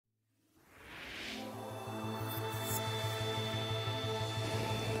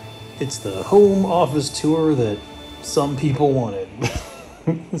It's the home office tour that some people wanted.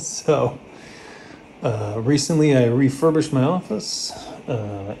 So, recently I refurbished my office,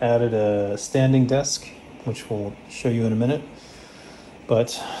 added a standing desk, which we'll show you in a minute.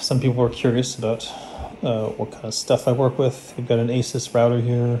 But some people were curious about what kind of stuff I work with. We've got an ASUS router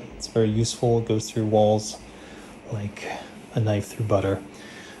here. It's very useful. It goes through walls like a knife through butter.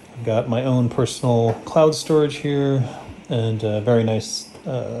 I've got my own personal cloud storage here and a very nice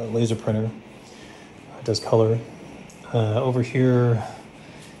laser printer. It does color. Over here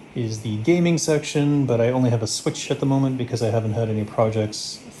is the gaming section, but I only have a Switch at the moment because I haven't had any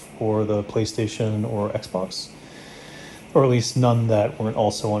projects for the PlayStation or Xbox, or at least none that weren't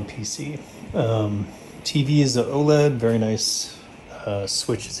also on PC. TV is an OLED, very nice.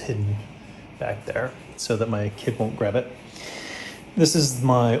 Switch is hidden back there so that my kid won't grab it. This is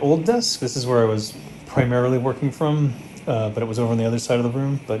my old desk. This is where I was primarily working from, but it was over on the other side of the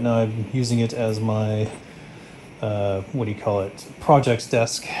room. But now I'm using it as my projects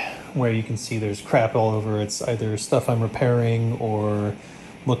desk, where you can see there's crap all over. It's either stuff I'm repairing or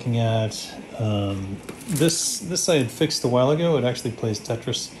looking at. This I had fixed a while ago. It actually plays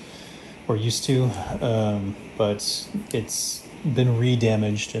Tetris, or used to, but it's been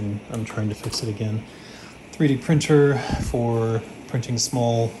re-damaged and I'm trying to fix it again. 3D printer for printing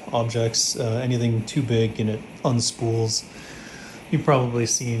small objects, anything too big and it unspools. You've probably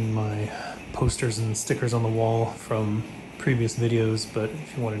seen my posters and stickers on the wall from previous videos, but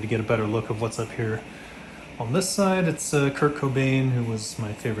if you wanted to get a better look of what's up here on this side, it's Kurt Cobain, who was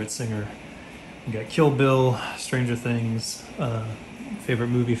my favorite singer. We got Kill Bill, Stranger Things, favorite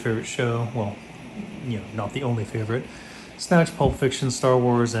movie, favorite show, well, you know, not the only favorite. Snatch, Pulp Fiction, Star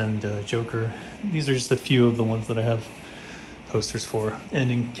Wars, and Joker. These are just a few of the ones that I have posters for. And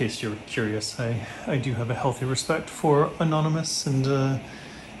in case you're curious, I do have a healthy respect for Anonymous and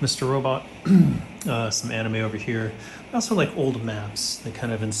Mr. Robot. Some anime over here. I also like old maps. They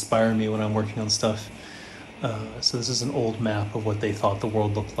kind of inspire me when I'm working on stuff. So this is an old map of what they thought the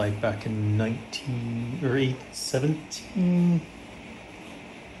world looked like back in 17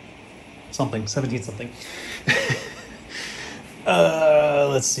 something.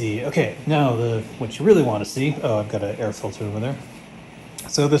 Let's see. Okay, now what you really want to see. Oh, I've got an air filter over there.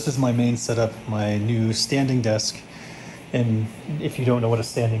 So this is my main setup, my new standing desk. And if you don't know what a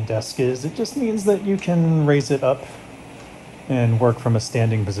standing desk is, it just means that you can raise it up and work from a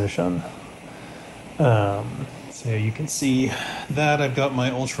standing position. So you can see that I've got my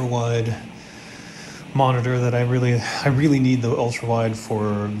ultrawide monitor that I really need the ultrawide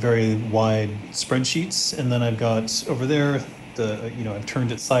for very wide spreadsheets. And then I've got over there I've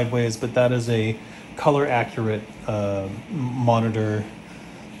turned it sideways, but that is a color accurate monitor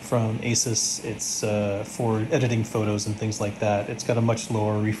from ASUS. It's for editing photos and things like that. It's got a much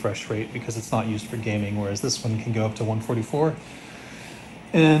lower refresh rate because it's not used for gaming, whereas this one can go up to 144.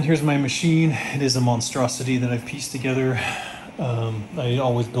 And here's my machine. It is a monstrosity that I've pieced together. I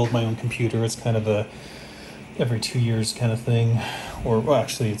always build my own computer. It's kind of a every 2 years kind of thing, or well,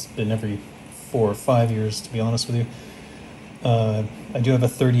 actually it's been every 4 or 5 years, to be honest with you. I do have a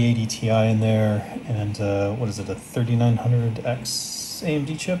 3080 Ti in there, and what is it, a 3900X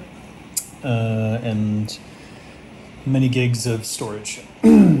AMD chip, and many gigs of storage,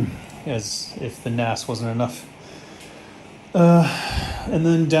 as if the NAS wasn't enough. And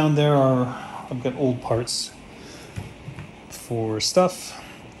then down there I've got old parts for stuff,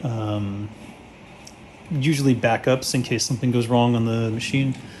 usually backups in case something goes wrong on the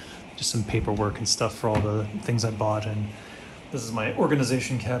machine, just some paperwork and stuff for all the things I bought. And this is my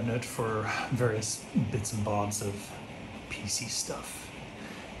organization cabinet for various bits and bobs of PC stuff.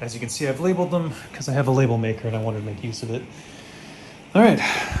 As you can see, I've labeled them because I have a label maker and I wanted to make use of it. All right,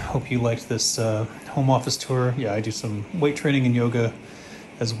 hope you liked this home office tour. Yeah, I do some weight training and yoga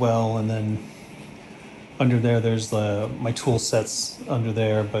as well. And then under there's my tool sets under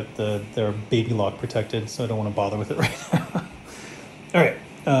there, but they're baby lock protected, so I don't want to bother with it right now. All right.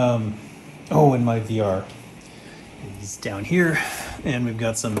 And my VR is down here, and we've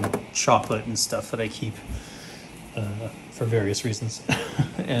got some chocolate and stuff that I keep for various reasons,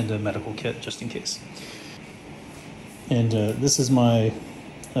 and a medical kit just in case. And this is my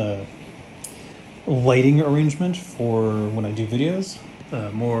lighting arrangement for when I do videos.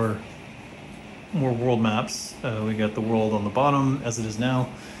 More world maps. We got the world on the bottom as it is now,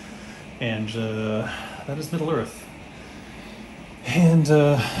 and that is Middle Earth. And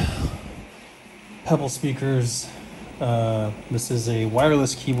Pebble speakers. This is a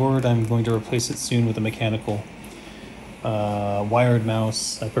wireless keyboard. I'm going to replace it soon with a mechanical. Wired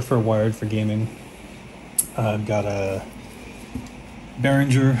mouse. I prefer wired for gaming. I've got a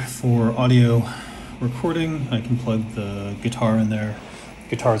Behringer for audio recording. I can plug the guitar in there.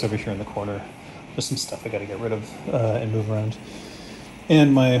 Guitar's over here in the corner. There's some stuff I gotta get rid of and move around.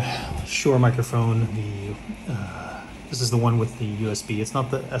 And my Shure microphone, this is the one with the USB. It's not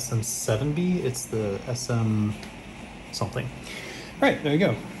the SM7B, it's the SM something. All right, there you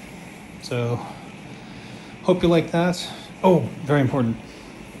go. So, hope you like that. Oh, very important.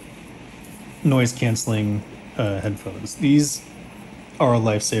 Noise canceling headphones. These are a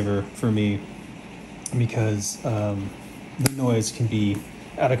lifesaver for me because the noise can be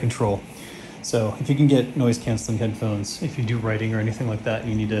out of control. So if you can get noise canceling headphones, if you do writing or anything like that,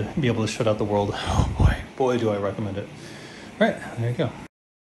 you need to be able to shut out the world. Oh boy, do I recommend it. All right, there you go.